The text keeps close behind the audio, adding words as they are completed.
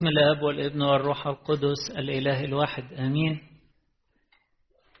بسم الاب والابن والروح القدس الاله الواحد امين.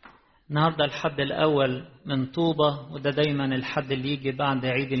 النهارده الحد الاول من طوبة، وده دايما الحد اللي يجي بعد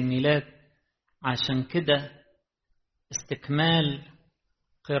عيد الميلاد، عشان كده استكمال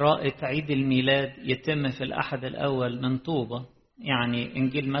قراءة عيد الميلاد يتم في الأحد الأول من طوبة. يعني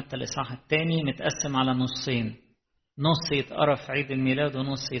إنجيل متى الإصحاح الثاني متقسم على نصين، نص يتقرأ في عيد الميلاد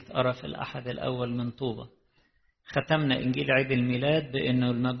ونص يتقرأ في الأحد الأول من طوبة. ختمنا إنجيل عيد الميلاد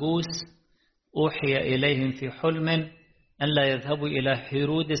بأنه المجوس أوحي إليهم في حلم أن لا يذهبوا إلى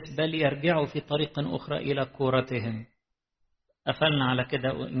هيرودس بل يرجعوا في طريق أخرى إلى كورتهم. قفلنا على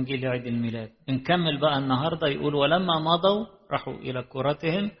كده إنجيل عيد الميلاد. نكمل بقى النهاردة، يقول ولما مضوا راحوا إلى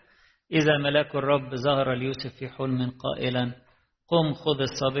كورتهم إذا ملاك الرب ظهر ليوسف في حلم قائلا قم خذ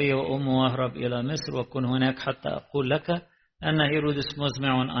الصبي وأمه واهرب إلى مصر وكن هناك حتى أقول لك أن هيرودس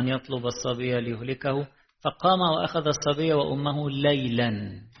مزمع أن يطلب الصبي ليهلكه. فقام وأخذ الصبي وأمه ليلا،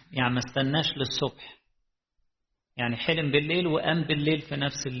 يعني ما استناش للصبح، يعني حلم بالليل وقام بالليل في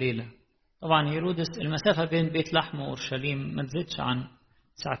نفس الليلة. طبعا هيرودس المسافة بين بيت لحم وأورشليم ما تزيدش عن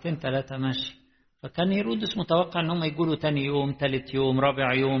 2-3 مشي، فكان هيرودس متوقع أنهم يقولوا تاني يوم، ثالث يوم،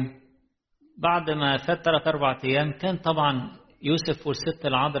 رابع يوم. بعد ما فات 3-4 أيام كان طبعا يوسف والست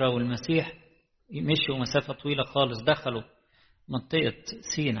العذراء والمسيح مشوا مسافة طويلة خالص، دخلوا منطقة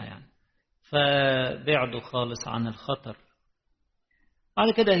سينا يعني، فبعدوا خالص عن الخطر.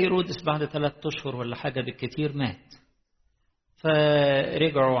 بعد كده هيرودس بعد 3 أشهر ولا حاجة بالكتير مات،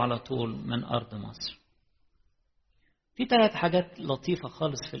 فرجعوا على طول من أرض مصر. في 3 حاجات لطيفة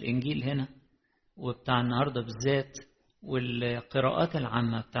خالص في الإنجيل هنا وبتاع النهاردة بالذات، والقراءات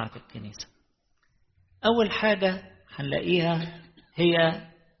العامة بتاعت الكنيسة. أول حاجة هنلاقيها هي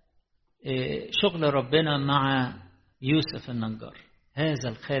شغل ربنا مع يوسف النجار، هذا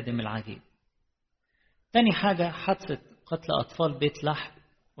الخادم العجيب. تاني حاجة حادثة قتل أطفال بيت لحم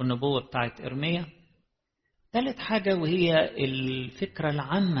والنبوة بتاعت إرميا. ثالث حاجة وهي الفكرة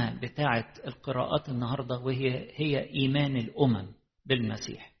العامة بتاعت القراءات النهاردة، وهي إيمان الأمم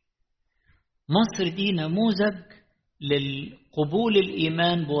بالمسيح. مصر دي نموذج للقبول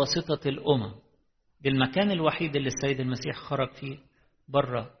الإيمان بواسطة الأمم. دي المكان الوحيد اللي السيد المسيح خرج فيه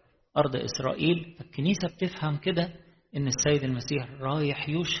بره أرض إسرائيل. فالكنيسة بتفهم كده إن السيد المسيح رايح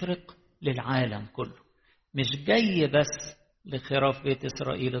يشرق للعالم كله، مش جاي بس لخراف بيت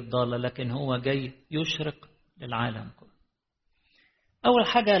إسرائيل الضالة، لكن هو جاي يشرق للعالم كله. أول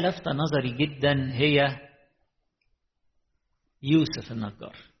حاجة لفتة نظري جدا هي يوسف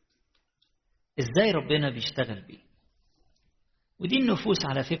النجار، إزاي ربنا بيشتغل بيه. ودي النفوس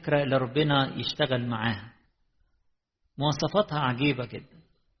على فكرة اللي ربنا يشتغل معاها، مواصفاتها عجيبة جدا.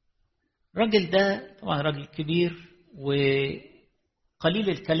 الراجل ده طبعا راجل كبير وقليل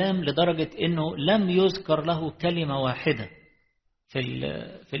الكلام لدرجة إنه لم يذكر له كلمة واحدة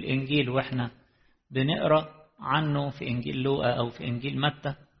في الإنجيل، وإحنا بنقرأ عنه في إنجيل لوقا أو في إنجيل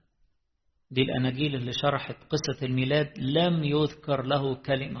متى. دي الأناجيل اللي شرحت قصة الميلاد، لم يذكر له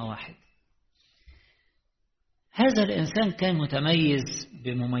كلمة واحدة. هذا الإنسان كان متميز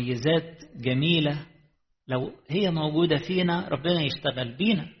بمميزات جميلة، لو هي موجودة فينا ربنا يشتغل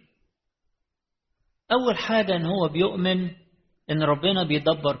بينا. أول حاجة إن هو بيؤمن إن ربنا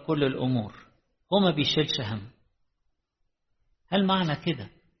بيدبر كل الأمور، هو ما بيشيلش هم. هل معنى كده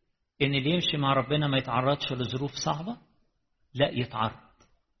إن اللي يمشي مع ربنا ما يتعرضش لظروف صعبة؟ لا، يتعرض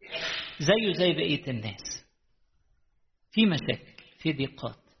زيه زي بقية الناس، في مشاكل، في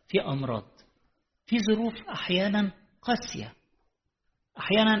ضيقات، في أمراض، في ظروف أحيانا قاسية،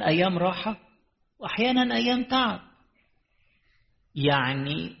 أحيانا أيام راحة وأحيانا أيام تعب.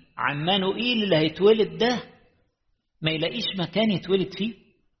 يعني عمانوئيل اللي هيتولد ده ما يلاقيش مكان يتولد فيه،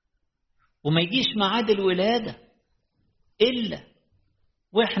 وما يجيش ميعاد الولادة إلا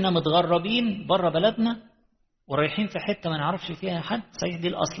وإحنا متغربين بره بلدنا ورايحين في حتة ما نعرفش فيها حد. صحيح دي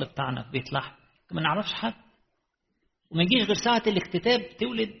الأصل بتاعنا في بيت لحم، ما نعرفش حد، وما يجيش غير ساعة الاكتتاب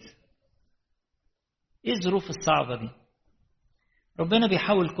تولد. إيه الظروف الصعبة دي؟ ربنا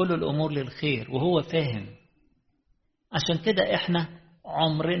بيحول كل الأمور للخير وهو فاهم. عشان كده إحنا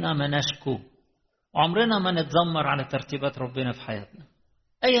عمرنا ما نشكو، عمرنا ما نتذمر على ترتيبات ربنا في حياتنا.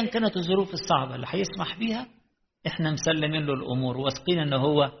 أيا كانت الظروف الصعبة اللي هيسمح بيها، إحنا مسلمين له الأمور، واثقين إن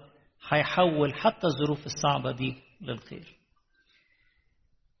هو هيحول حتى الظروف الصعبة دي للخير.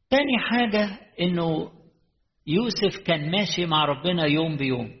 تاني حاجة إنه يوسف كان ماشي مع ربنا يوم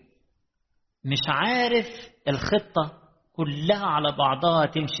بيوم، مش عارف الخطة كلها على بعضها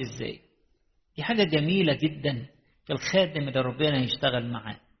تمشي إزاي. دي حاجة جميلة جدا في الخادم اللي ربنا يشتغل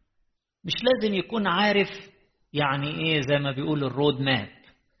معاه. مش لازم يكون عارف يعني إيه، زي ما بيقول الرود ماب،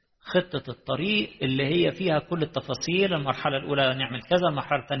 خطة الطريق اللي هي فيها كل التفاصيل، المرحلة الأولى نعمل كذا،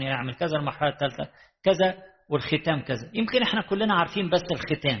 المرحلة الثانية نعمل كذا، المرحلة الثالثة كذا، والختام كذا. يمكن احنا كلنا عارفين بس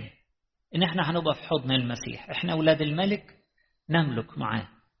الختام، ان احنا هنبقى في حضن المسيح، احنا أولاد الملك نملك معاه،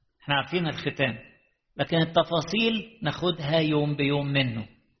 احنا عارفين الختام، لكن التفاصيل ناخدها يوم بيوم منه.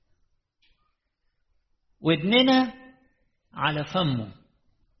 ودننا على فمه،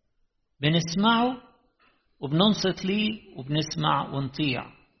 بنسمعه وبننصت ليه وبنسمع ونطيع.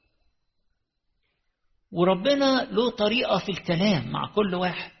 وربنا له طريقة في الكلام مع كل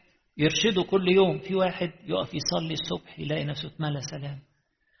واحد، يرشده كل يوم. في واحد يقف يصلي الصبح يلاقي نفسه اتملى سلام،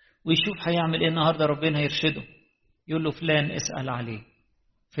 ويشوف هيعمل ايه النهارده، ربنا يرشده يقول له فلان اسأل عليه،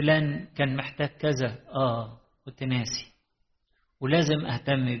 فلان كان محتاج كذا، كنت ناسي ولازم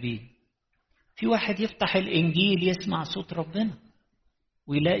اهتم بيه. في واحد يفتح الانجيل يسمع صوت ربنا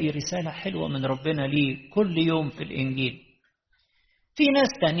ويلاقي رسالة حلوة من ربنا ليه كل يوم في الانجيل. في ناس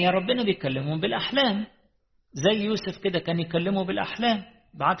تانية ربنا بيكلمهم بالاحلام، زي يوسف كده كان يكلمه بالاحلام،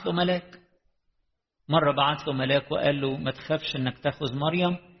 بعت له ملاك. مرة بعت له ملاك وقال له ما تخافش انك تاخذ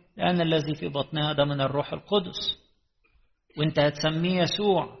مريم، لأن الذي في بطنها ده من الروح القدس، وانت هتسميه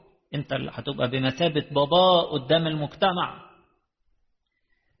يسوع، انت اللي هتبقى بمثابة باباه قدام المجتمع.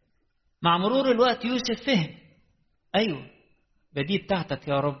 مع مرور الوقت يوسف فهم، ايوه دي بتاعتك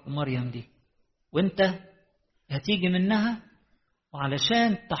يا رب مريم دي، وانت هتيجي منها،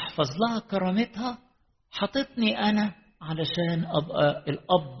 وعلشان تحفظ لها كرامتها حطتني انا علشان ابقى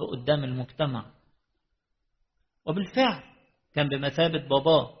الاب قدام المجتمع. وبالفعل كان بمثابة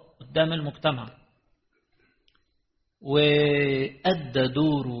باباه قدام المجتمع، وأدى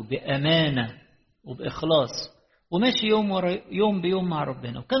دوره بأمانة وبإخلاص، وماشي يوم ورا يوم بيوم مع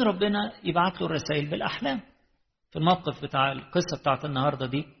ربنا. وكان ربنا يبعت له الرسائل بالأحلام. في الموقف بتاع القصة بتاعت النهاردة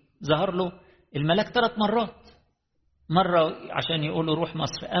دي ظهر له الملاك 3 مرات. مرة عشان يقوله روح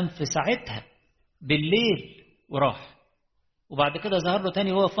مصر، قام في ساعتها بالليل وراح. وبعد كده ظهر له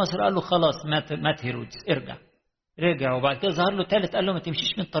تاني وهو في مصر، قال له خلاص مات هيرودس، ارجع. رجع. وبعد كده ظهر له ثالث قال له ما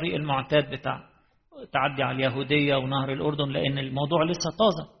تمشيش من الطريق المعتاد بتاع تعدي على اليهودية ونهر الأردن، لأن الموضوع لسه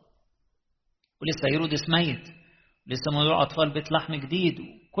طازة، ولسه هيرودس ميت، لسه موضوع أطفال بيت لحم جديد،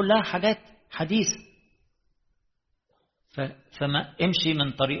 كلها حاجات حديثة. فما امشي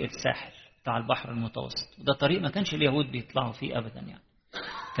من طريق الساحل بتاع البحر المتوسط، وده طريق ما كانش اليهود بيطلعوا فيه أبدا يعني.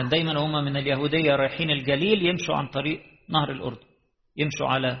 كان دايما هم من اليهودية رايحين الجليل يمشوا عن طريق نهر الأردن، يمشوا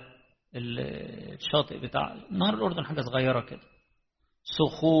على الشاطئ بتاع نهر الأردن، حاجة صغيرة كده،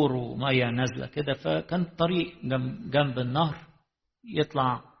 صخور ومية نازلة كده. فكان طريق جنب النهر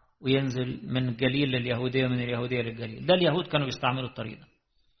يطلع وينزل من الجليل لليهودية، من اليهودية للجليل. ده اليهود كانوا بيستعملوا الطريق ده،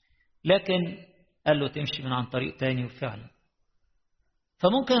 لكن قال له تمشي من عن طريق تاني. وفعلا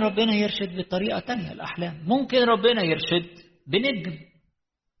فممكن ربنا يرشد بطريقة تانية الأحلام، ممكن ربنا يرشد بنجم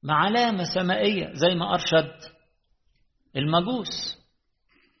مع علامة سمائية زي ما أرشد المجوس.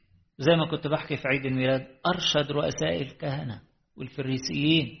 زي ما كنت بحكي في عيد الميلاد، أرشد رؤساء الكهنة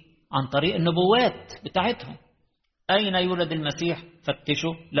والفريسيين عن طريق النبوات بتاعتهم. أين يولد المسيح؟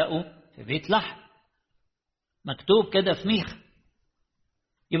 فتشوا لقوا في بيت لحم، مكتوب كده في ميخا.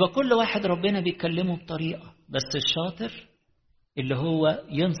 يبقى كل واحد ربنا بيكلمه بطريقة، بس الشاطر اللي هو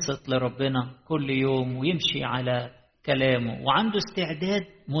ينصت لربنا كل يوم ويمشي على كلامه، وعنده استعداد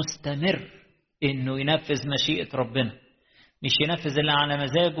مستمر إنه ينفذ مشيئة ربنا، مش ينفذ اللي على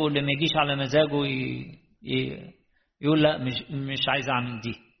مزاجه، واللي ما يجيش على مزاجه يقول لا مش عايز أعمل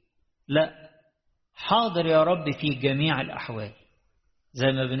دي. لا، حاضر يا رب في جميع الأحوال،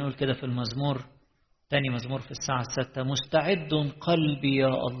 زي ما بنقول كده في المزمور، تاني مزمور في الساعة 6، مستعد قلبي يا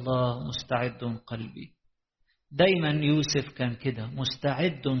الله، مستعد قلبي. دايما يوسف كان كده،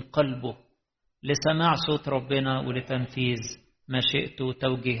 مستعد قلبه لسماع صوت ربنا ولتنفيذ مشيئته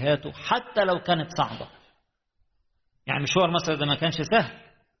وتوجيهاته حتى لو كانت صعبة. يعني مشوار مصر ده ما كانش سهل،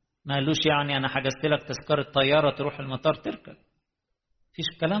 ما قالوش يعني أنا حجزت لك تذكرة طيارة تروح المطار تركب، فيش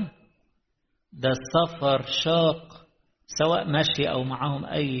الكلام ده. السفر شاق، سواء مشي أو معهم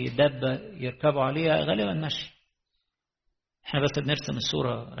أي دابة يركبوا عليها، غالبا مشي. احنا بس بنرسم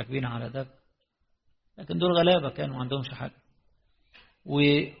الصورة راكبين على دابة، لكن دول غلابة كانوا ما عندهمش حاجة،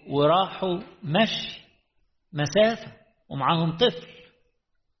 وراحوا مشي مسافة ومعهم طفل.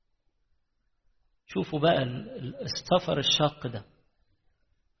 شوفوا بقى السفر الشاق ده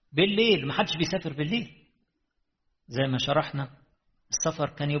بالليل، ما حدش بيسافر بالليل. زي ما شرحنا، السفر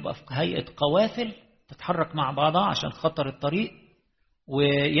كان يبقى في هيئة قوافل تتحرك مع بعضها عشان خطر الطريق،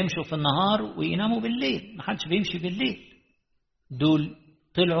 ويمشوا في النهار ويناموا بالليل، ما حدش بيمشي بالليل. دول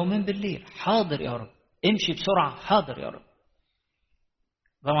طلعوا من بالليل، حاضر يا رب، امشي بسرعة، حاضر يا رب.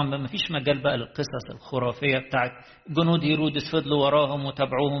 طبعا ما فيش مجال بقى للقصص الخرافية بتاعت جنود هيرودس فضلوا وراهم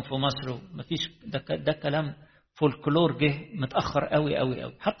وتابعوهم في مصر. ما فيش، ده كلام فولكلور جه متأخر قوي قوي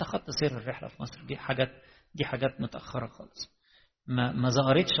قوي. حتى خط سير الرحلة في مصر دي حاجات متأخرة خالص، ما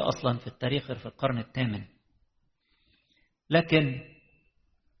ظهرتش أصلا في التاريخ غير في القرن الثامن. لكن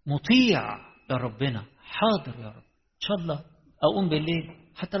مطيع لربنا، حاضر يا رب إن شاء الله أقوم بالليل،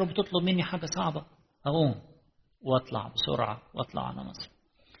 حتى لو بتطلب مني حاجة صعبة أقوم وأطلع بسرعة وأطلع على مصر.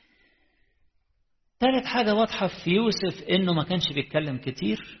 ثالث حاجة واضحة في يوسف إنه ما كانش بيتكلم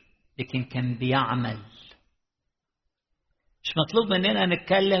كتير، لكن كان بيعمل. مش مطلوب مننا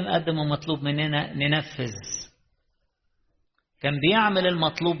نتكلم قد ما مطلوب مننا ننفذ. كان بيعمل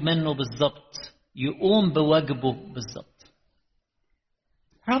المطلوب منه بالظبط، يقوم بواجبه بالظبط.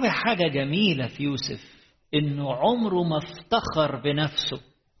 رابع حاجة جميلة في يوسف إنه عمره ما افتخر بنفسه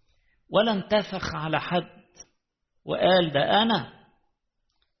ولا انتفخ على حد وقال ده أنا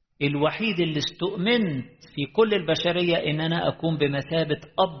الوحيد اللي استؤمنت في كل البشرية إن أنا أكون بمثابة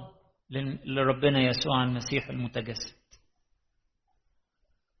أب لربنا يسوع المسيح المتجسد.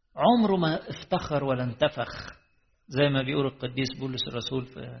 عمره ما افتخر ولا انتفخ، زي ما بيقول القديس بولس الرسول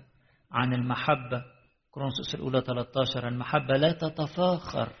عن المحبة، كورنثوس الأولى 13: المحبة لا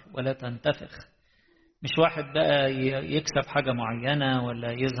تتفاخر ولا تنتفخ. مش واحد بقى يكسب حاجة معينة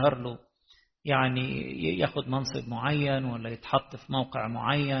ولا يظهر له يعني ياخد منصب معين ولا يتحط في موقع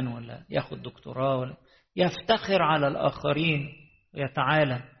معين ولا ياخد دكتوراه ولا يفتخر على الآخرين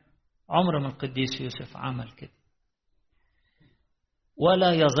ويتعالى. عمر ما القديس يوسف عمل كده،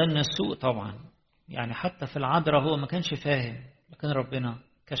 ولا يظن السوء طبعا. يعني حتى في العذراء هو ما كانش فاهم، لكن ربنا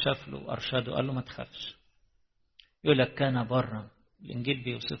كشف له وأرشده، قال له ما تخافش. يقول لك كان برا، الإنجيل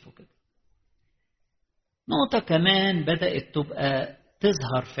بيوصفه كده. نقطة كمان بدأت تبقى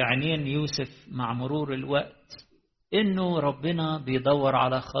تظهر في عينين يوسف مع مرور الوقت، إنه ربنا بيدور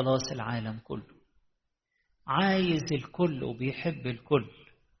على خلاص العالم كله، عايز الكل وبيحب الكل،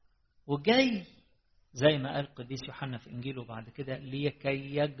 وجاي زي ما قال قديس يوحنا في إنجيله بعد كده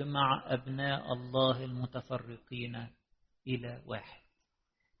لكي يجمع أبناء الله المتفرقين إلى واحد.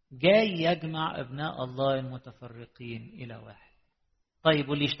 جاي يجمع أبناء الله المتفرقين إلى واحد. طيب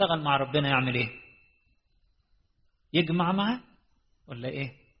واللي يشتغل مع ربنا يعمل إيه؟ يجمع معه ولا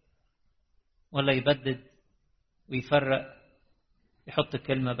إيه؟ ولا يبدد ويفرق، يحط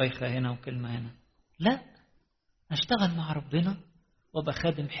كلمة بايخة هنا وكلمة هنا؟ لا، أشتغل مع ربنا وابقى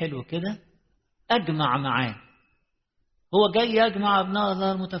خادم حلو كده، أجمع معاه. هو جاي يجمع أبناء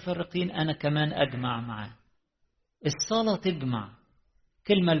الله المتفرقين، أنا كمان أجمع معاه. الصلاة تجمع،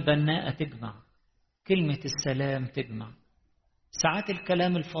 كلمة البناءة تجمع، كلمة السلام تجمع. ساعات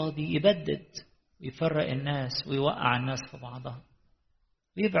الكلام الفاضي يبدد ويفرق الناس ويوقع الناس في بعضها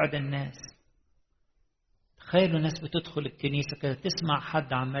ويبعد الناس. تخيلوا ناس بتدخل الكنيسة كده تسمع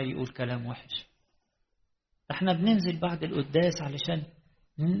حد عمال يقول كلام وحش. احنا بننزل بعد القداس علشان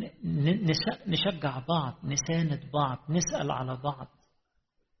نشجع بعض، نساند بعض، نسأل على بعض،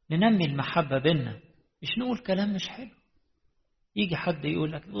 ننمي المحبة بينا، مش نقول كلام مش حلو. يجي حد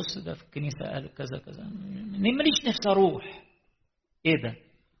يقول لك بص ده في الكنيسة قالوا كذا كذا، ماليش نفسي أروح. إيه ده؟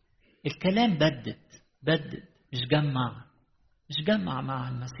 الكلام بدد، مش جمع مع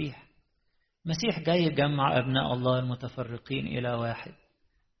المسيح. المسيح جاي يجمع أبناء الله المتفرقين إلى واحد،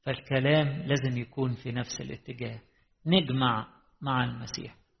 فالكلام لازم يكون في نفس الاتجاه، نجمع مع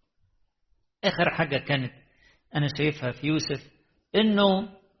المسيح. آخر حاجة كانت أنا شايفها في يوسف إنه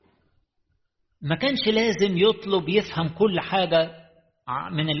ما كانش لازم يطلب يفهم كل حاجة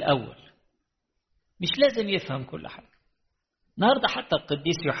من الأول، مش لازم يفهم كل حاجة. النهاردة حتى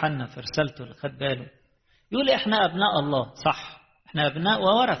القديس يوحنا في رسالته اللي خد باله يقول إحنا أبناء الله، صح، إحنا أبناء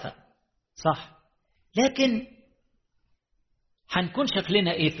وورثة، صح، لكن هنكون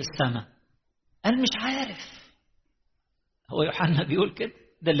شكلنا إيه في السماء؟ قال مش عارف. هو يوحنا بيقول كده،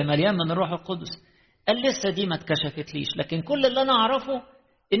 ده اللي مليان من الروح القدس. قال لسه دي ما اتكشفتليش، لكن كل اللي أنا أعرفه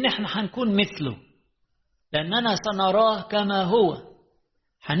إن إحنا هنكون مثله، لأننا سنراه كما هو.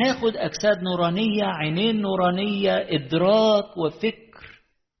 هناخد أجساد نورانية، عينين نورانية، إدراك وفكر،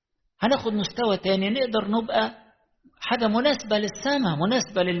 هناخد مستوى تاني، نقدر نبقى حاجة مناسبة للسماء،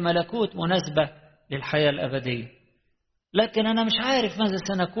 مناسبة للملكوت، مناسبة للحياة الأبدية. لكن أنا مش عارف ماذا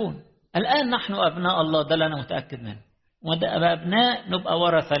سنكون. الآن نحن أبناء الله، ده اللي أنا متأكد منه، أبناء نبقى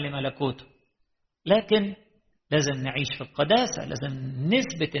ورثة لملكوته، لكن لازم نعيش في القداسة، لازم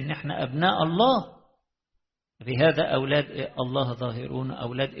نثبت إن احنا أبناء الله. بهذا أولاد الله ظاهرون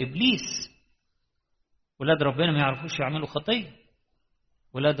أولاد إبليس. أولاد ربنا ما يعرفوش يعملوا خطية،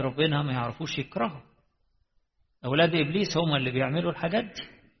 أولاد ربنا ما يعرفوش يكرهوا. أولاد إبليس هم اللي بيعملوا الحاجات دي.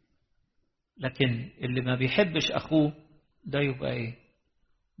 لكن اللي ما بيحبش أخوه ده يبقى إيه؟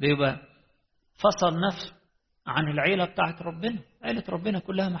 بيبقى فصل نفسه عن العيلة بتاعت ربنا. عيلة ربنا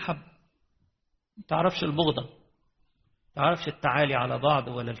كلها محبة، ما تعرفش البغضة، ما تعرفش التعالي على بعض،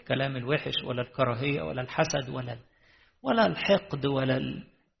 ولا الكلام الوحش، ولا الكراهية، ولا الحسد، ولا الحقد، ولا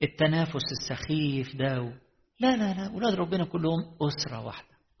التنافس السخيف ده. لا لا لا، أولاد ربنا كلهم أسرة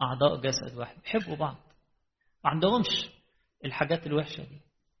واحدة، أعضاء جسد واحد، بيحبوا بعض، ما عندهمش الحاجات الوحشة دي.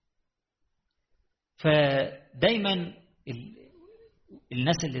 فدايما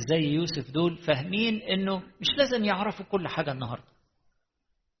الناس اللي زي يوسف دول فاهمين انه مش لازم يعرفوا كل حاجة النهاردة،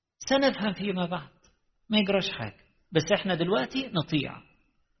 سنفهم فيما بعد، ما يجراش حاجة، بس احنا دلوقتي نطيع،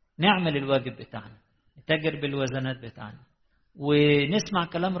 نعمل الواجب بتاعنا، نتاجر بالوزنات بتاعنا، ونسمع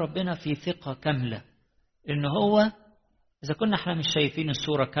كلام ربنا في ثقة كاملة انه هو اذا كنا احنا مش شايفين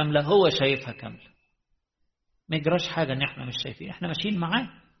الصورة كاملة هو شايفها كاملة. ما يجراش حاجة ان احنا مش شايفين، احنا ماشيين معاه،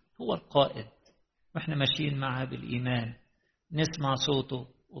 هو القائد واحنا ماشيين معاه بالإيمان، نسمع صوته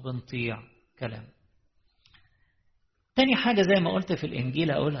وبنطيع كلامه. تاني حاجة زي ما قلت في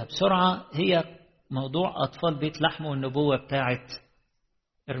الإنجيل أقولها بسرعة، هي موضوع أطفال بيت لحم والنبوة بتاعت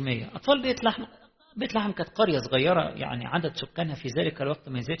إرميا. أطفال بيت لحم كانت قرية صغيرة، يعني عدد سكانها في ذلك الوقت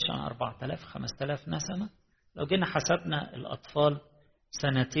ما يزيدش عن 4000 5000 نسمة. لو جينا حسبنا الأطفال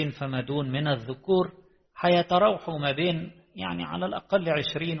سنتين فما دون من الذكور هيتراوحوا ما بين يعني على الأقل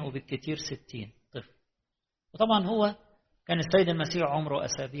 20 وبالكثير 60 طفل. وطبعا هو كان السيد المسيح عمره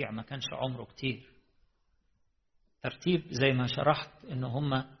أسابيع، ما كانش عمره كتير. ترتيب زي ما شرحت إن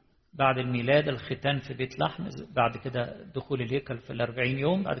هم بعد الميلاد الختان في بيت لحم، بعد كده دخول الهيكل في 40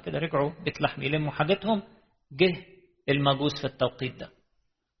 يوم، بعد كده رجعوا بيت لحم يلموا حاجتهم، جه المجوس في التوقيت ده،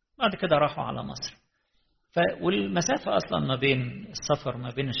 بعد كده راحوا على مصر. والمسافة أصلا ما بين السفر ما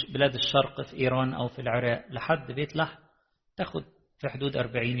بين بلاد الشرق في إيران أو في العراق لحد بيت لحم تاخد في حدود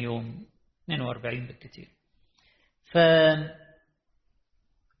 40 يوم، 42 بالكثير.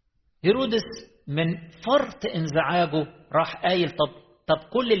 هيرودس من فرط انزعاجه راح قايل طب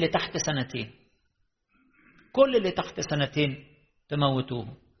كل اللي تحت سنتين، كل اللي تحت سنتين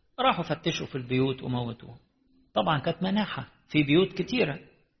تموتوهم. راحوا فتشوا في البيوت وموتوهم. طبعا كانت مناحة في بيوت كتيرة،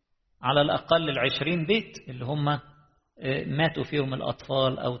 على الأقل 20 بيت اللي هم ماتوا فيهم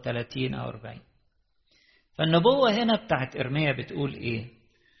الأطفال، أو 30 أو 40. فالنبوة هنا بتاعت إرميا بتقول إيه؟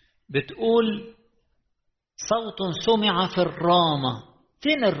 بتقول صوت سمع في الرامة.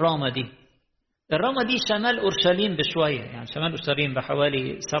 فين الرامة دي؟ الرامة دي شمال أورشليم بشوية، يعني شمال أورشليم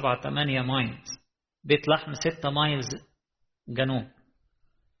بحوالي 7-8 مايلز، بيت لحم 6 مايلز جنوب.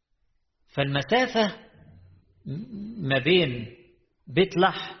 فالمسافة ما بين بيت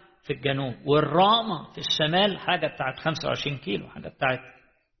لحم في الجنوب والرامة في الشمال حاجة بتاعت 25 كيلو، حاجة بتاعت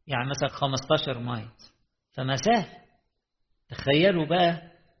يعني مثلا 15 مايلز. فمسافة، تخيلوا بقى،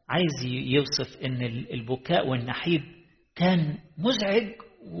 عايز يوصف ان البكاء والنحيب كان مزعج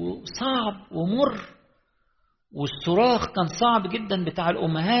وصعب ومر، والصراخ كان صعب جدا بتاع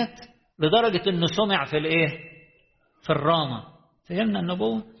الأمهات، لدرجة انه سمع في الايه؟ في الرامة. فهمنا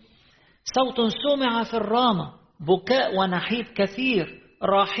النبوة؟ صوت سمع في الرامة، بكاء ونحيب كثير،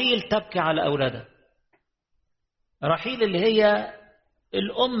 راحيل تبكي على أولادها. راحيل اللي هي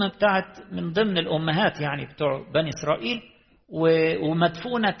الأم بتاعت من ضمن الأمهات يعني بتوع بني إسرائيل،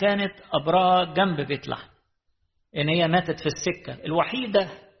 ومدفونة كانت أبرها جنب بيت لحم، إن هي ماتت في السكة، الوحيدة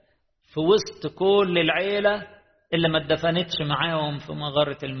في وسط كل العيلة اللي ما اتدفنتش معاهم في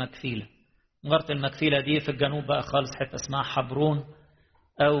مغارة المكفيلة. مغارة المكفيلة دي في الجنوب بقى خالص، حتة اسمها حبرون،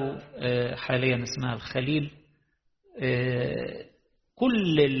 أو حاليا اسمها الخليل.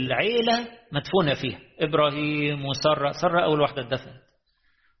 كل العيلة مدفونة فيها، إبراهيم وسارة، سارة أول واحدة اتدفنت،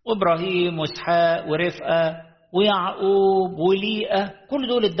 وإبراهيم وإسحاق ورفقة ويعقوب وليئة، كل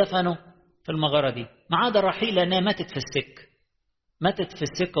دول اتدفنوا في المغارة دي، ما عدا راحيل لأنها ماتت في السكة، ماتت في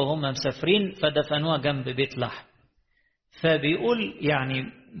السكة وهم مسافرين فدفنوها جنب بيت لحم. فبيقول يعني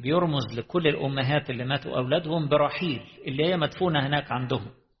بيرمز لكل الأمهات اللي ماتوا أولادهم براحيل اللي هي مدفونة هناك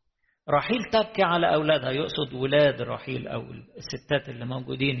عندهم. راحيل تبكي على أولادها، يقصد ولاد راحيل أو الستات اللي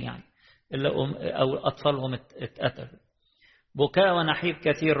موجودين يعني، اللي أو أطفالهم اتقتلوا. بكاء ونحيب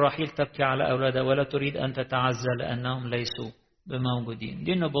كثير، راحيل تبكي على أولادها ولا تريد أن تتعزى لأنهم ليسوا بموجودين.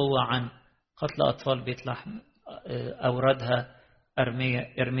 دي النبوة عن قتل أطفال بيت لحم أوردها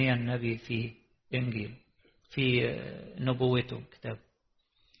إرميا النبي في إنجيل، في نبوته كتاب.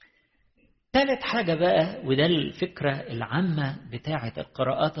 ثالث حاجة بقى، وده الفكرة العامة بتاعة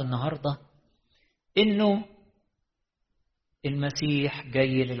القراءات النهاردة، إنه المسيح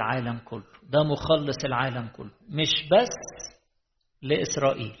جاي للعالم كله، ده مخلص العالم كله، مش بس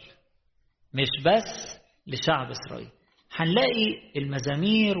لإسرائيل، مش بس لشعب إسرائيل. هنلاقي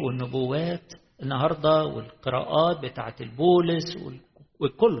المزامير والنبوات النهاردة والقراءات بتاعة البولس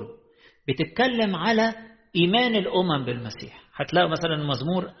وكله بتتكلم على إيمان الأمم بالمسيح. هتلاقوا مثلا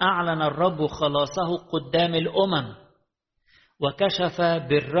المزمور أعلن الرب خلاصه قدام الأمم وكشف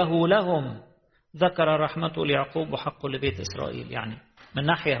بره لهم، ذكر رحمته ليعقوب وحقه لبيت إسرائيل. يعني من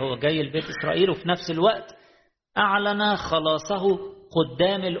ناحية هو جاي لبيت إسرائيل، وفي نفس الوقت أعلن خلاصه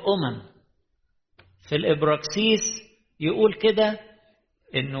قدام الأمم. في الإبراكسيس يقول كده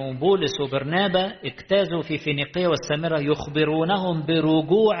إنه بولس وبرنابا اجتازوا في فينيقية والسامرة يخبرونهم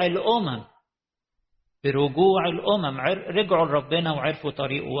برجوع الأمم، برجوع الأمم، رجعوا لربنا وعرفوا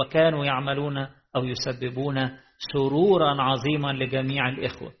طريقه، وكانوا يعملون أو يسببون سرورا عظيما لجميع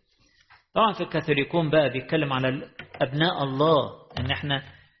الإخوة. طبعا في الكاثوليكون بقى بيتكلم على أبناء الله، إن احنا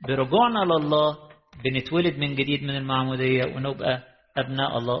برجوعنا لله بنتولد من جديد من المعمودية ونبقى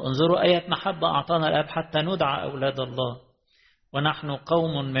أبناء الله. انظروا آية محبة أعطانا الآب حتى ندعى أولاد الله ونحن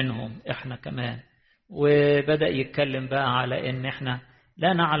قوم منهم، احنا كمان. وبدأ يتكلم بقى على إن احنا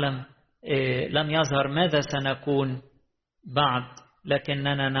لا نعلم، لم يظهر ماذا سنكون بعد،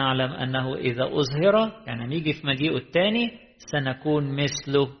 لكننا نعلم أنه إذا أظهر، يعني نيجي في مجيئه الثاني، سنكون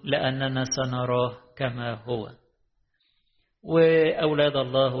مثله لأننا سنراه كما هو. وأولاد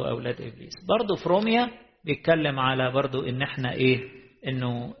الله وأولاد إبليس. برضو في روميا بيتكلم على برضو إن احنا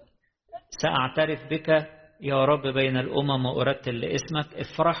إنه سأعترف بك يا رب بين الأمم وأرتل لاسمك،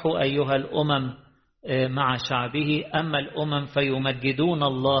 افرحوا أيها الأمم مع شعبه، أما الأمم فيمجدون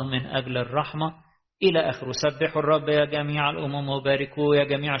الله من أجل الرحمة إلى آخره. سبحوا الرب يا جميع الأمم وباركوه يا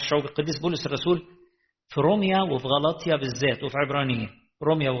جميع الشعوب. القديس بولس الرسول في روميا وفي غلاطيا بالذات وفي عبرانيين،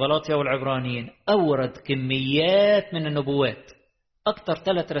 روميا وغلاطيا والعبرانيين، أورد كميات من النبوات. أكتر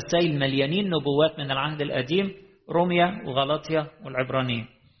 3 رسائل مليانين نبوات من العهد القديم، روميا وغلاطيا والعبرانيين.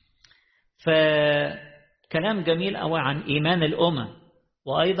 فكلام جميل قوي عن إيمان الأمم.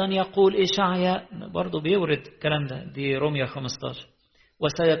 وأيضا يقول إشعيا برضو بيورد الكلام ده، دي روميا 15،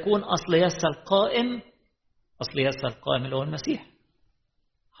 وسيكون أصل يسى القائم. أصل يسى القائم اللي هو المسيح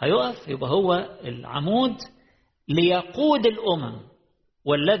هيقف، يبقى هو العمود ليقود الأمم،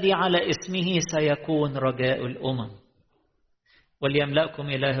 والذي على اسمه سيكون رجاء الأمم، وليملأكم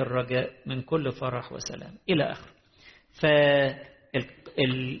إله الرجاء من كل فرح وسلام إلى آخره.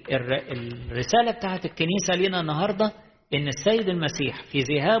 فالرسالة بتاعت الكنيسة لنا النهاردة إن السيد المسيح في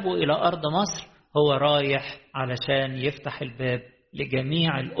ذهابه إلى أرض مصر هو رايح علشان يفتح الباب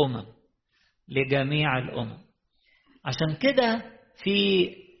لجميع الأمم، لجميع الأمم. عشان كده في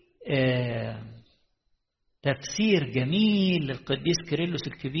تفسير جميل للقديس كيرلس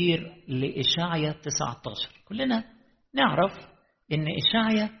الكبير لإشعيا 19. كلنا نعرف إن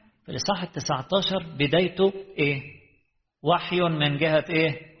إشعيا في الإصحاح 19 بدايته وحي من جهة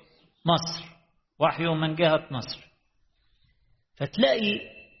مصر، وحي من جهة مصر. فتلاقي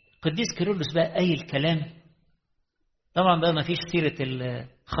القديس كيرلس بقى أي الكلام. طبعا بقى ما فيش سيرة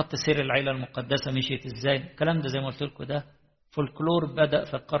خط سير العيلة المقدسة مشيت ازاي، الكلام ده زي ما قلت لكم ده فولكلور بدأ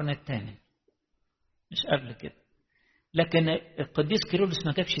في القرن الثامن، مش قبل كده. لكن القديس كيرلس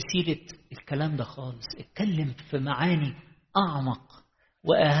ما جابش سيرة الكلام ده خالص، اتكلم في معاني أعمق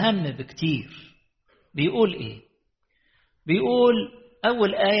وأهم بكتير. بيقول بيقول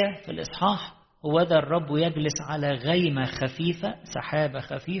أول آية في الإصحاح: هو ذا الرب يجلس على غيمة خفيفة، سحابة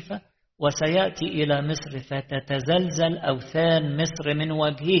خفيفة، وسيأتي إلى مصر فتتزلزل أوثان مصر من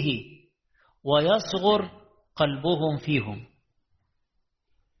وجهه ويصغر قلبهم فيهم.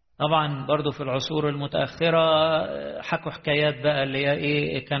 طبعا برضو في العصور المتأخرة حكوا حكايات بقى اللي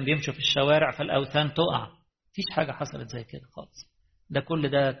هي كان بيمشوا في الشوارع فالأوثان تقع. مفيش حاجة حصلت زي كده خالص، ده كل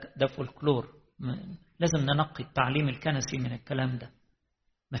ده فولكلور. لازم ننقي التعليم الكنسي من الكلام ده.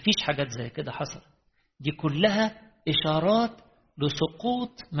 مفيش حاجات زي كده حصلت، دي كلها إشارات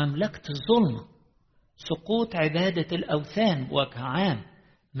لسقوط مملكة الظلمة، سقوط عبادة الأوثان بوجه عام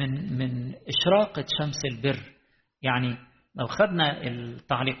من إشراقة شمس البر. يعني لو خدنا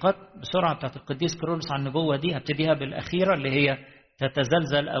التعليقات بسرعة بتاعت القديس كيرلس عن النبوة دي، هبتديها بالأخيرة اللي هي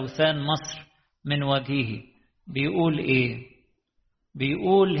تتزلزل أوثان مصر من وجهه. بيقول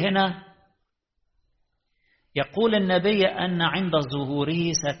بيقول هنا، يقول النبي أن عند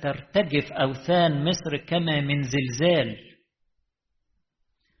ظهوره سترتجف أوثان مصر كما من زلزال.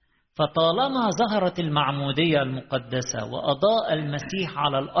 فطالما ظهرت المعمودية المقدسة وأضاء المسيح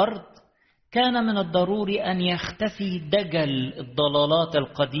على الأرض، كان من الضروري أن يختفي دجل الضلالات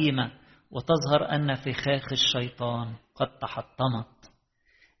القديمة وتظهر أن فخاخ الشيطان قد تحطمت.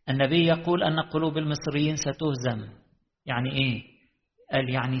 النبي يقول أن قلوب المصريين ستهزم. يعني قال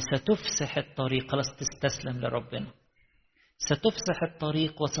يعني ستفسح الطريق، خلاص تستسلم لربنا، ستفسح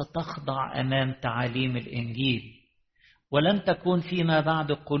الطريق وستخضع أمام تعاليم الإنجيل، ولن تكون فيما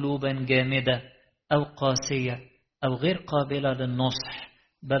بعد قلوبا جامدة أو قاسية أو غير قابلة للنصح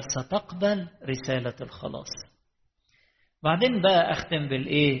بل ستقبل رسالة الخلاص. بعدين بقى أختم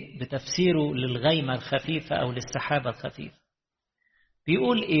بالإيه؟ بتفسيره للغيمة الخفيفة أو للسحابة الخفيفة.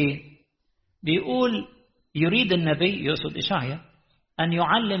 بيقول إيه؟ بيقول يريد النبي، يقصد إشعيا، أن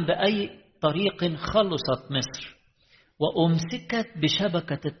يعلم بأي طريق خلصت مصر وأمسكت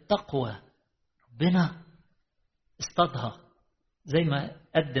بشبكة التقوى. ربنا اصطادها زي ما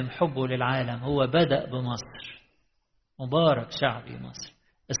قدم حبه للعالم، هو بدأ بمصر، مبارك شعبي مصر،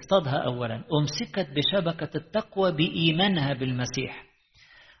 اصطادها أولا، أمسكت بشبكة التقوى بإيمانها بالمسيح،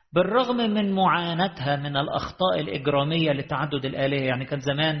 بالرغم من معاناتها من الأخطاء الإجرامية لتعدد الآلهة. يعني كان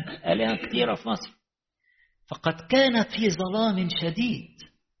زمان آلهة كثيرة في مصر، فقد كانت في ظلام شديد،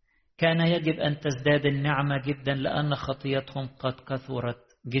 كان يجب أن تزداد النعمة جدا لأن خطيتهم قد كثرت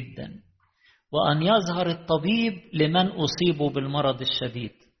جدا، وأن يظهر الطبيب لمن أصيبوا بالمرض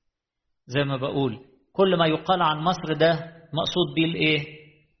الشديد. زي ما بقول كل ما يقال عن مصر ده مقصود به الإيه؟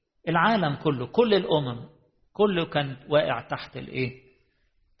 العالم كله، كل الأمم كله كان واقع تحت الإيه؟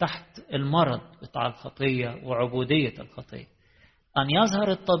 تحت المرض بتاع الخطية وعبودية الخطية. أن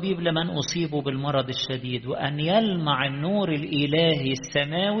يظهر الطبيب لمن أصيبوا بالمرض الشديد، وأن يلمع النور الإلهي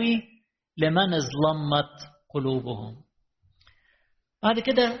السماوي لمن ظلمت قلوبهم. بعد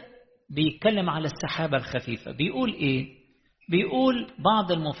كده بيتكلم على السحابة الخفيفة. بيقول إيه؟ بيقول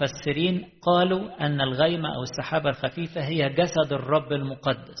بعض المفسرين قالوا أن الغيمة أو السحابة الخفيفة هي جسد الرب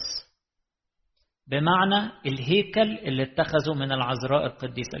المقدس، بمعنى الهيكل اللي اتخذوا من العذراء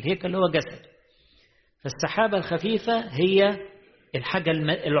القديسة، الهيكل هو جسد. فالسحابة الخفيفة هي الحاجة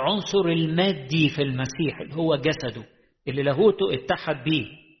العنصر المادي في المسيح اللي هو جسده، اللي لاهوته اتحد به،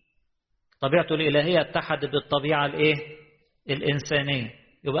 طبيعته الإلهية اتحد بالطبيعة الإيه؟ الإنسانية.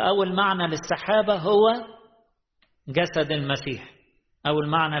 يبقى أول معنى للسحابة هو جسد المسيح، أول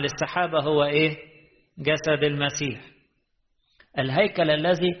معنى للسحابة هو إيه؟ جسد المسيح، الهيكل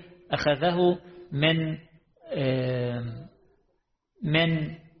الذي أخذه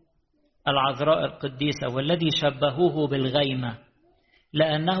من العذراء القديسة، والذي شبهوه بالغيمة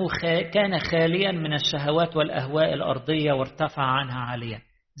لأنه كان خاليا من الشهوات والأهواء الأرضية وارتفع عنها عاليا.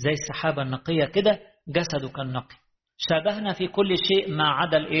 زي السحابة النقية كده، جسده كان نقي، شابهنا في كل شيء ما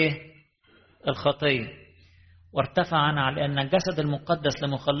عدا الإيه؟ الخطية، وارتفع عنها، لأن الجسد المقدس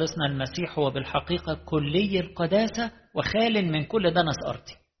لمخلصنا المسيح هو بالحقيقة كلي القداسة وخال من كل دنس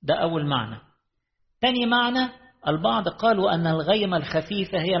أرضي. ده أول معنى. ثاني معنى، البعض قالوا أن الغيمة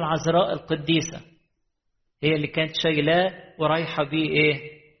الخفيفة هي العذراء القديسة، هي اللي كانت شايلاه ورايحة بيه إيه؟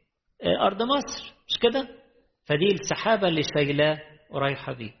 أرض مصر، مش كده؟ فدي السحابة اللي شايلاه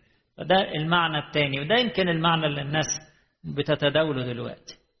ورايحة بيه. فده المعنى الثاني، وده يمكن المعنى اللي الناس بتتداوله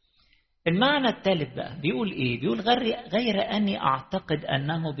دلوقتي. المعنى الثالث بقى بيقول إيه؟ بيقول غير أني أعتقد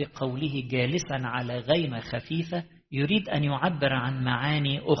أنه بقوله جالسا على غيمة خفيفة يريد أن يعبر عن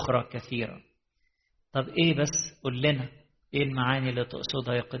معاني أخرى كثيرة. طب إيه بس؟ قل لنا إيه المعاني اللي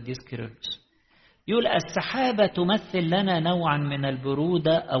تقصدها يا قديس كيرلس؟ يقول السحابة تمثل لنا نوعا من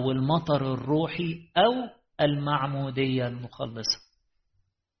البرودة أو المطر الروحي أو المعمودية المخلصة.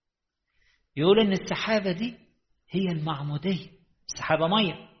 يقول إن السحابة دي هي المعمودية، السحابة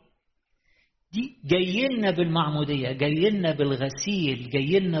مية دي جايلنا بالمعمودية، جايلنا بالغسيل،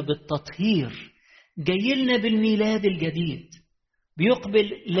 جايلنا بالتطهير، جايلنا بالميلاد الجديد،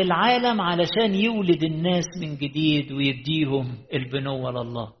 بيقبل للعالم علشان يولد الناس من جديد ويديهم البنوة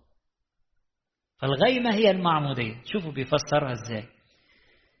لله. فالغيمة هي المعمودية. شوفوا بيفسرها ازاي.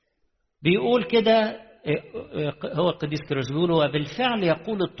 بيقول كده هو القديس كيرلس بيقول: وبالفعل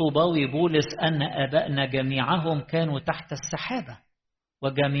يقول الطوباوي بولس أن آبائنا جميعهم كانوا تحت السحابة،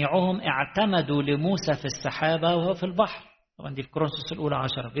 وجميعهم اعتمدوا لموسى في السحابة وهو في البحر. طبعا دي في كورنثوس الأولى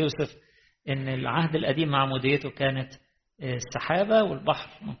 10 بيوصف أن العهد القديم معموديته كانت السحابة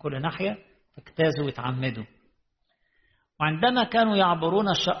والبحر من كل ناحية، فاجتازوا ويتعمدوا. وعندما كانوا يعبرون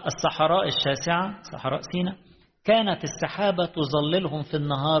الصحراء الشاسعة، صحراء سيناء، كانت السحابة تظللهم في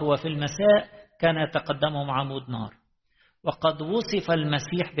النهار، وفي المساء كان يتقدمهم عمود نار. وقد وصف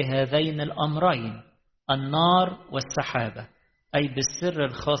المسيح بهذين الأمرين، النار والسحابة، أي بالسر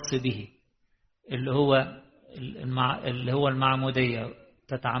الخاص به اللي هو المعمودية،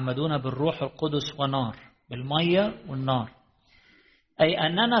 تتعمدون بالروح القدس ونار، بالمية والنار، أي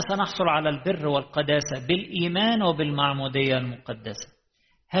أننا سنحصل على البر والقداسة بالإيمان وبالمعمودية المقدسة.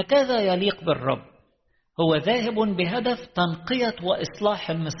 هكذا يليق بالرب، هو ذاهب بهدف تنقية وإصلاح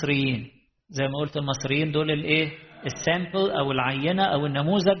المصريين. زي ما قلت المصريين دول الإيه؟ السامبل أو العينة أو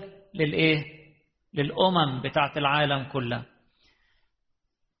النموذج للإيه؟ للأمم بتاعت العالم كلها.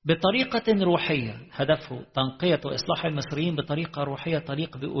 بطريقة روحية، هدفه تنقية وإصلاح المصريين بطريقة روحية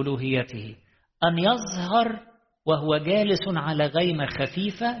تليق بألوهيته، أن يظهر وهو جالس على غيمة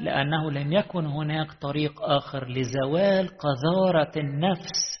خفيفة، لأنه لم يكن هناك طريق آخر لزوال قذارة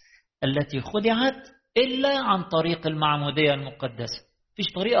النفس التي خدعت إلا عن طريق المعمودية المقدسة. فيش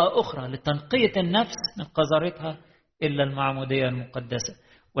طريقة أخرى لتنقية النفس من قذارتها إلا المعمودية المقدسة،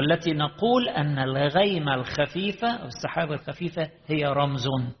 والتي نقول أن الغيمة الخفيفة أو السحابة الخفيفة هي رمز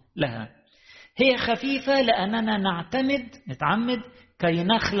لها. هي خفيفة لأننا نتعمد كي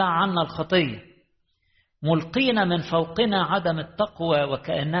نخلع عنا الخطية، ملقين من فوقنا عدم التقوى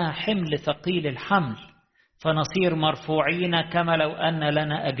وكأنها حمل ثقيل الحمل، فنصير مرفوعين كما لو أن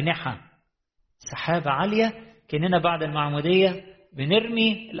لنا أجنحة. سحابة عالية كأننا بعد المعمودية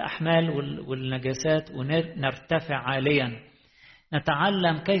بنرمي الأحمال والنجاسات ونرتفع عاليا،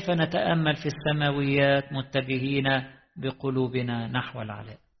 نتعلم كيف نتأمل في السماويات متجهين بقلوبنا نحو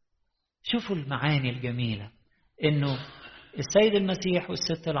العلاء. شوفوا المعاني الجميلة، إنه السيد المسيح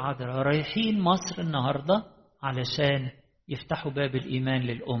والست العذراء رايحين مصر النهاردة علشان يفتحوا باب الإيمان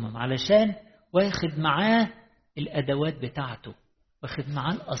للأمم، علشان واخد معاه الأدوات بتاعته، واخد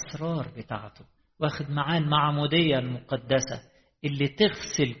معاه الأسرار بتاعته، واخد معاه المعمودية المقدسة اللي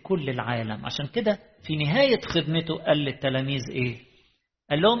تغسل كل العالم. عشان كده في نهاية خدمته قال للتلاميذ إيه؟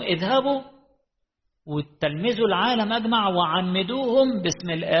 قال لهم اذهبوا وتلمذوا العالم أجمع وعمدوهم باسم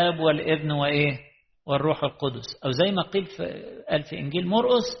الآب والابن وإيه؟ والروح القدس، أو زي ما قال في إنجيل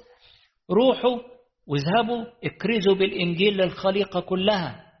مرقس: روحوا واذهبوا اكرزوا بالإنجيل للخليقة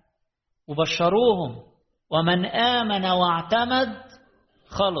كلها وبشروهم، ومن آمن واعتمد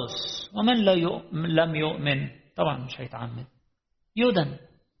خلص، ومن لم يؤمن طبعا مش هيتعمد يدن،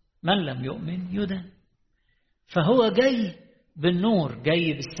 من لم يؤمن يدن. فهو جاي بالنور،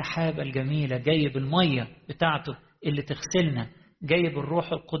 جاي بالسحابة الجميلة، جاي بالمية بتاعته اللي تغسلنا، جاي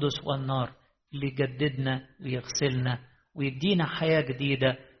بالروح القدس والنار اللي يجددنا ويغسلنا ويدينا حياة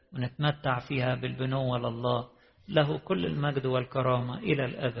جديدة ونتمتع فيها بالبنوة لله. له كل المجد والكرامة إلى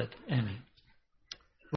الأبد، آمين.